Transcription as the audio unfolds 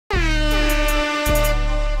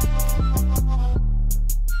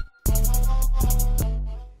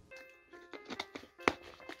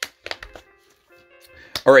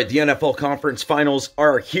All right, the NFL Conference Finals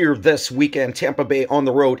are here this weekend. Tampa Bay on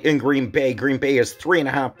the road in Green Bay. Green Bay is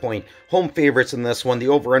 3.5-point home favorites in this one. The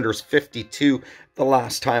over-under is 52 the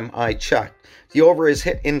last time I checked. The over is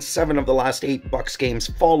hit in 7 of the last 8 Bucs games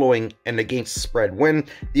following an against spread win.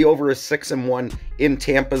 The over is 6-1 in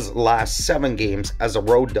Tampa's last 7 games as a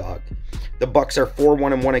road dog. The Bucs are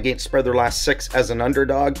 4-1-1 against spread their last 6 as an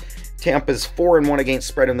underdog. Tampa's 4-1 against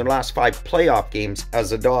spread in their last 5 playoff games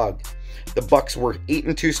as a dog. The Bucs were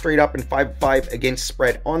 8-2 straight up and 5-5 against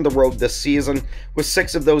spread on the road this season, with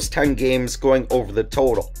 6 of those 10 games going over the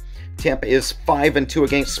total. Tampa is 5-2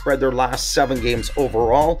 against spread their last 7 games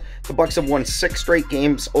overall. The Bucs have won 6 straight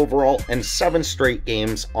games overall and 7 straight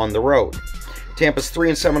games on the road. Tampa's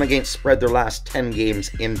 3-7 against spread their last 10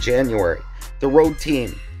 games in January. The road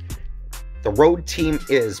team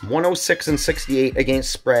is 106-68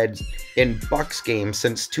 against spreads in Bucs games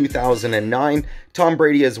since 2009. Tom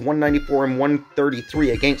Brady is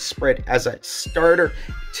 194-133 against spread as a starter,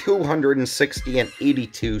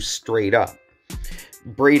 260-82 straight up.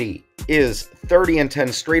 Brady is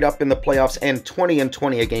 30-10 straight up in the playoffs and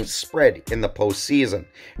 20-20 against spread in the postseason.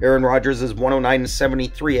 Aaron Rodgers is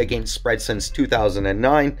 109-73 against spread since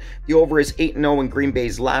 2009. The over is 8-0 in Green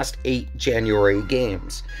Bay's last 8 January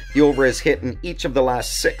games. The over is hit in each of the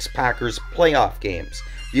last 6 Packers playoff games.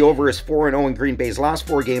 The over is 4-0 in Green Bay's last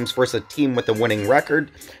 4 games versus a team with a winning record.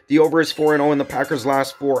 The over is 4-0 in the Packers'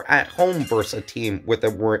 last 4 at home versus a team with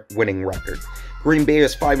a winning record. Green Bay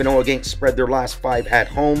is 5-0 against spread their last 5 at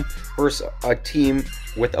home versus a team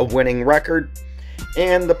with a winning record.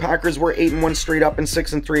 And the Packers were 8-1 straight up and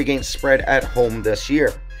 6-3 against spread at home this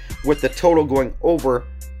year, with the total going over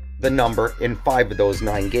the number in 5 of those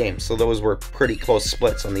 9 games. So those were pretty close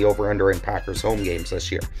splits on the over-under in Packers home games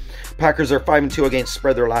this year. Packers are 5-2 against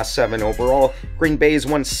spread their last 7 overall. Green Bay has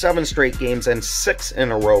won 7 straight games and 6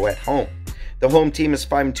 in a row at home. The home team is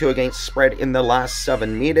 5-2 against spread in the last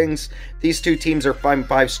 7 meetings. These two teams are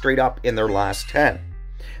 5-5 straight up in their last 10.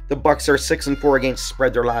 The Bucs are 6-4 against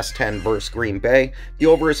spread their last 10 versus Green Bay. The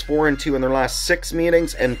over is 4-2 in their last 6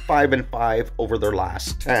 meetings and 5-5 over their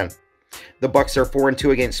last 10. The Bucs are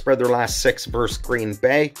 4-2 against spread their last 6 versus Green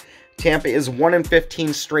Bay. Tampa is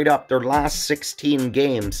 1-15 straight up their last 16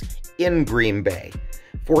 games in Green Bay.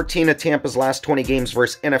 14 of Tampa's last 20 games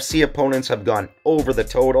versus NFC opponents have gone over the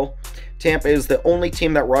total. Tampa is the only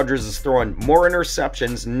team that Rodgers has thrown more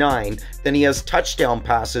interceptions, 9, than he has touchdown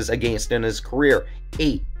passes against in his career,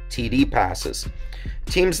 8 TD passes.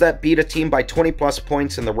 Teams that beat a team by 20-plus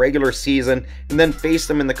points in the regular season and then face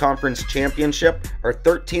them in the conference championship are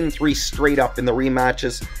 13-3 straight up in the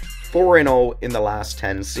rematches, 4-0 in the last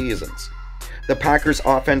 10 seasons. The Packers'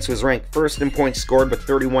 offense was ranked first in points scored with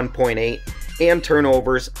 31.8 and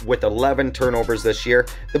turnovers with 11 turnovers this year.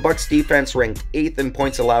 The Bucs defense ranked 8th in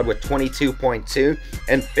points allowed with 22.2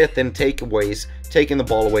 and 5th in takeaways, taking the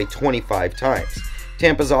ball away 25 times.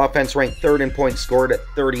 Tampa's offense ranked 3rd in points scored at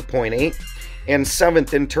 30.8 and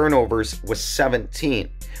 7th in turnovers with 17.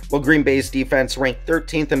 While Green Bay's defense ranked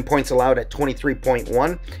 13th in points allowed at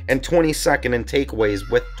 23.1 and 22nd in takeaways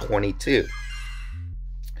with 22.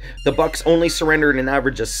 The Bucs only surrendered an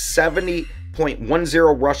average of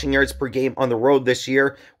 70.10 rushing yards per game on the road this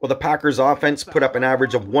year, while the Packers offense put up an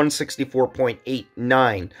average of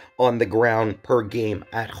 164.89 on the ground per game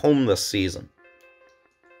at home this season.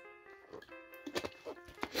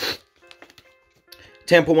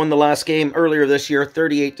 Tampa won the last game earlier this year,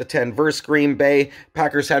 38-10 versus Green Bay.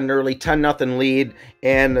 Packers had an early 10-0 lead,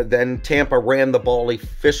 and then Tampa ran the ball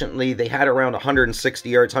efficiently. They had around 160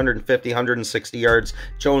 yards, 150, 160 yards.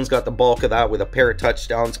 Jones got the bulk of that with a pair of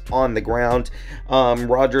touchdowns on the ground.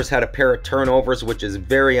 Rodgers had a pair of turnovers, which is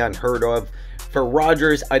very unheard of. For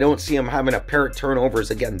Rodgers, I don't see him having a pair of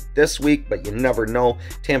turnovers again this week, but you never know.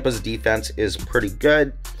 Tampa's defense is pretty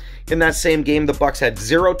good. In that same game, the Bucs had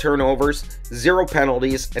 0 turnovers, 0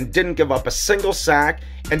 penalties, and didn't give up a single sack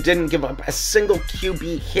and didn't give up a single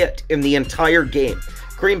QB hit in the entire game.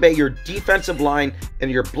 Green Bay, your defensive line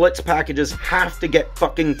and your blitz packages have to get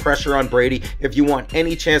fucking pressure on Brady if you want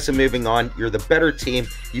any chance of moving on. You're the better team.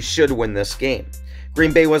 You should win this game.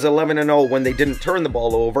 Green Bay was 11-0 when they didn't turn the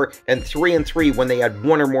ball over and 3-3 when they had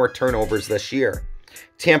 1 or more turnovers this year.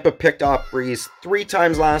 Tampa picked off Breeze 3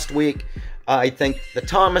 times last week. I think the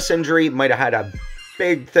Thomas injury might have had a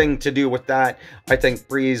big thing to do with that. I think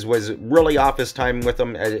Breeze was really off his time with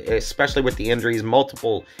him, especially with the injuries,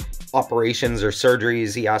 multiple operations or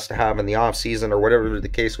surgeries he has to have in the offseason or whatever the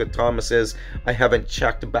case with Thomas is. I haven't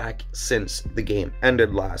checked back since the game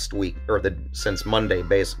ended last week, or since Monday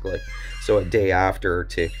basically, so a day after or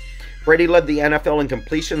two. Brady led the NFL in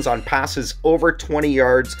completions on passes over 20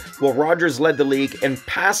 yards, while Rodgers led the league in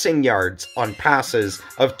passing yards on passes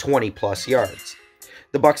of 20-plus yards.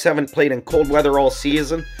 The Bucs haven't played in cold weather all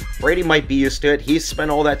season. Brady might be used to it. He's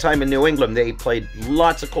spent all that time in New England. They played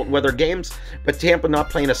lots of cold weather games, but Tampa not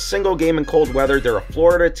playing a single game in cold weather. They're a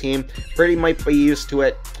Florida team. Brady might be used to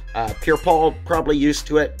it. Pierre-Paul probably used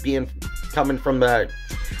to it, coming from the,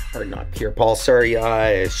 or not Pierre-Paul, sorry,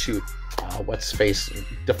 what's face,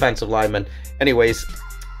 defensive lineman. Anyways,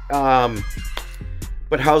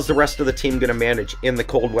 but how's the rest of the team going to manage in the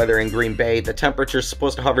cold weather in Green Bay? The temperature's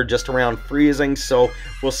supposed to hover just around freezing, so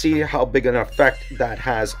we'll see how big an effect that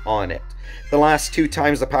has on it. The last 2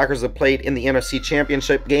 times the Packers have played in the NFC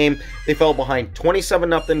Championship game, they fell behind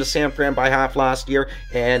 27-0 to San Fran by half last year,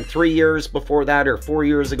 and 3 years before that, or 4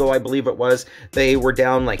 years ago, I believe it was, they were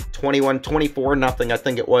down like 24-0, I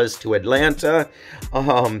think it was, to Atlanta.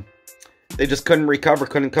 They just couldn't recover,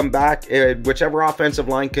 couldn't come back. Whichever offensive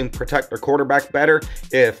line can protect their quarterback better.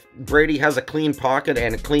 If Brady has a clean pocket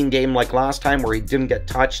and a clean game like last time where he didn't get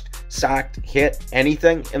touched, sacked, hit,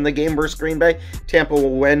 anything in the game versus Green Bay, Tampa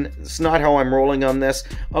will win. It's not how I'm rolling on this.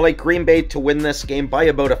 I like Green Bay to win this game by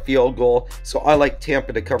about a field goal, so I like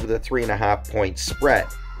Tampa to cover the 3.5-point spread.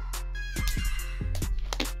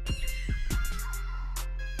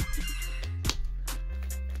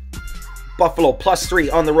 Buffalo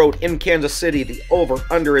 +3 on the road in Kansas City. The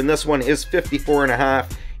over-under in this one is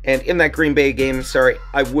 54.5. And in that Green Bay game,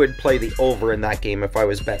 I would play the over in that game if I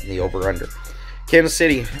was betting the over-under. Kansas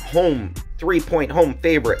City, home, 3-point home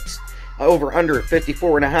favorites. Over-under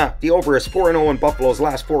 54.5. The over is 4-0 in Buffalo's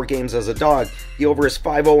last 4 games as a dog. The over is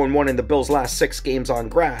 5-0-1 in the Bills' last 6 games on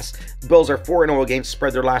grass. The Bills are 4-0 against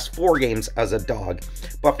spread their last 4 games as a dog.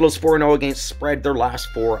 Buffalo's 4-0 against spread their last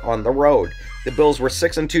 4 on the road. The Bills were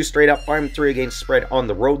 6-2 straight up, 5-3 against spread on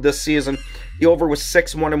the road this season. The over was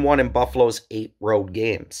 6-1-1 in Buffalo's 8 road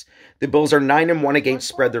games. The Bills are 9-1 against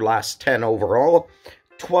spread their last 10 overall.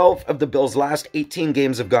 12 of the Bills' last 18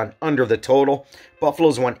 games have gone under the total.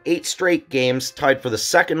 Buffalo's won 8 straight games, tied for the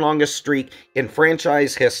second longest streak in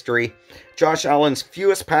franchise history. Josh Allen's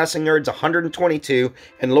fewest passing yards, 122,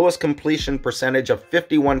 and lowest completion percentage of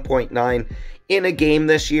 51.9 in a game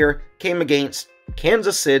this year came against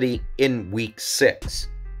Kansas City in Week 6.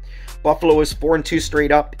 Buffalo is 4-2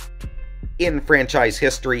 straight up in franchise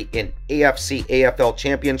history in AFC AFL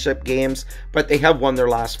championship games, but they have won their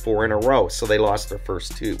last 4 in a row, so they lost their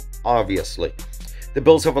first 2, obviously. The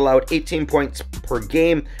Bills have allowed 18 points per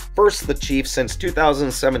game versus the Chiefs since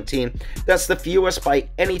 2017. That's the fewest by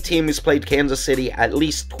any team who's played Kansas City at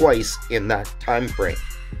least twice in that time frame.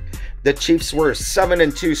 The Chiefs were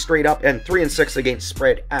 7-2 straight up and 3-6 against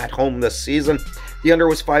spread at home this season. The under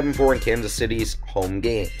was 5-4 in Kansas City's home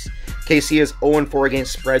games. KC is 0-4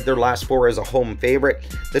 against spread their last 4 as a home favorite.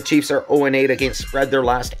 The Chiefs are 0-8 against spread their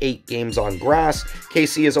last 8 games on grass.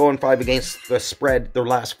 KC is 0-5 against the spread their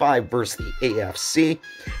last 5 versus the AFC.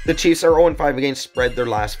 The Chiefs are 0-5 against spread their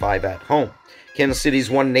last 5 at home. Kansas City's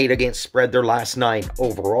 1-8 against spread their last 9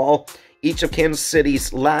 overall. Each of Kansas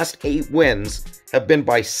City's last 8 wins have been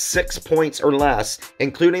by 6 points or less,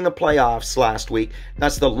 including the playoffs last week.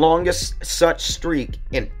 That's the longest such streak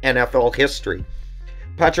in NFL history.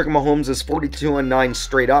 Patrick Mahomes is 42-9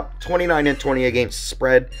 straight up, 29-20 against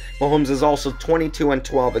spread. Mahomes is also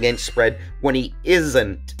 22-12 against spread when he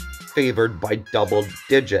isn't favored by double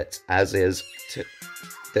digits, as is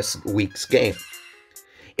this week's game.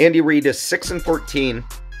 Andy Reid is 6-14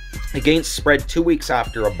 against spread 2 weeks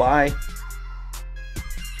after a bye.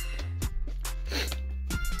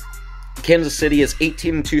 Kansas City is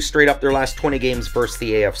 18-2 straight up their last 20 games versus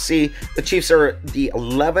the AFC. The Chiefs are the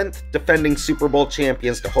 11th defending Super Bowl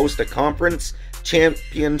champions to host a conference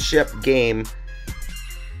championship game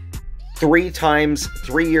 3 times,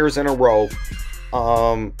 3 years in a row.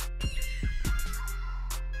 The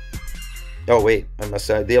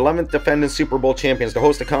 11th defending Super Bowl champions to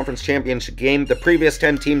host a conference championship game. The previous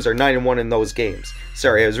 10 teams are 9-1 in those games.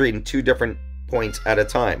 Sorry, I was reading 2 different points at a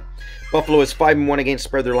time. Buffalo is 5-1 against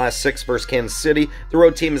spread their last 6 versus Kansas City. The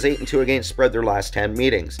road team is 8-2 against spread their last 10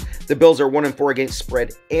 meetings. The Bills are 1-4 against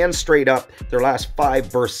spread and straight up their last 5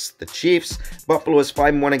 versus the Chiefs. Buffalo is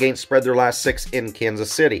 5-1 against spread their last 6 in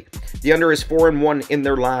Kansas City. The under is 4-1 in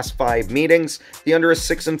their last 5 meetings. The under is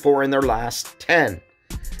 6-4 in their last 10.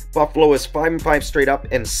 Buffalo is 5-5 straight up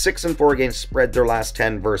and 6-4 against spread their last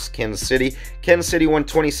 10 versus Kansas City. Kansas City won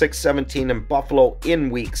 26-17 in Buffalo in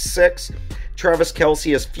Week 6. Travis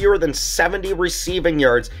Kelce has fewer than 70 receiving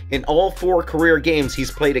yards in all 4 career games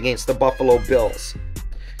he's played against the Buffalo Bills.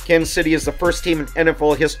 Kansas City is the first team in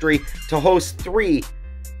NFL history to host 3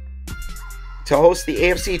 to host the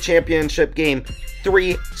AFC Championship game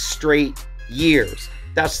 3 straight years.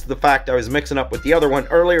 That's the fact I was mixing up with the other one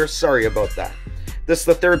earlier. Sorry about that. This is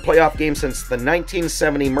the third playoff game since the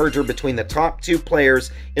 1970 merger between the top 2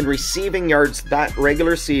 players in receiving yards that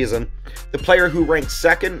regular season. The player who ranked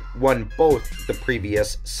second won both the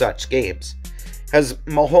previous such games. Has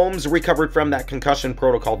Mahomes recovered from that concussion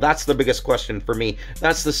protocol? That's the biggest question for me.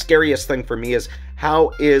 That's the scariest thing for me, is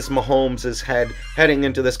how is Mahomes' head heading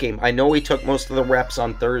into this game? I know he took most of the reps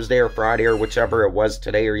on Thursday or Friday or whichever it was,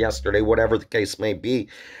 today or yesterday, whatever the case may be.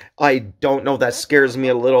 I don't know, that scares me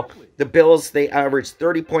a little. The Bills, they averaged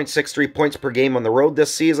 30.63 points per game on the road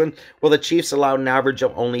this season, while the Chiefs allowed an average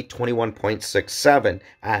of only 21.67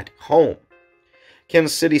 at home.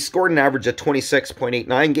 Kansas City scored an average of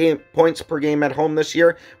 26.89 points per game at home this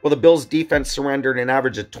year, while the Bills' defense surrendered an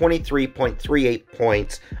average of 23.38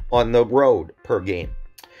 points on the road per game.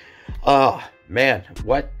 Man,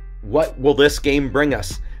 what will this game bring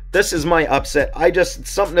us? This is my upset.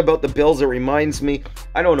 Something about the Bills that reminds me,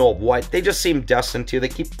 I don't know what. They just seem destined to. They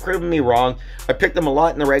keep proving me wrong. I picked them a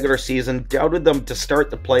lot in the regular season, doubted them to start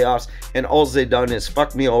the playoffs, and all they've done is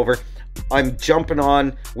fuck me over. I'm jumping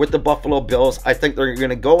on with the Buffalo Bills. I think they're going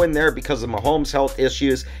to go in there because of Mahomes' health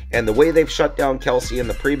issues and the way they've shut down Kelsey in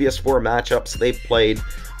the previous 4 matchups they've played.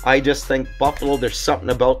 I just think Buffalo, there's something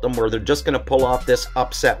about them where they're just going to pull off this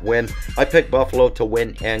upset win. I picked Buffalo to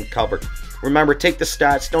win and cover. Remember, take the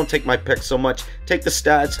stats. Don't take my picks so much. Take the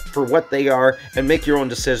stats for what they are and make your own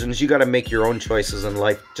decisions. You got to make your own choices in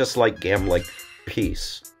life, just like gambling.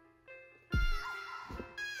 Peace.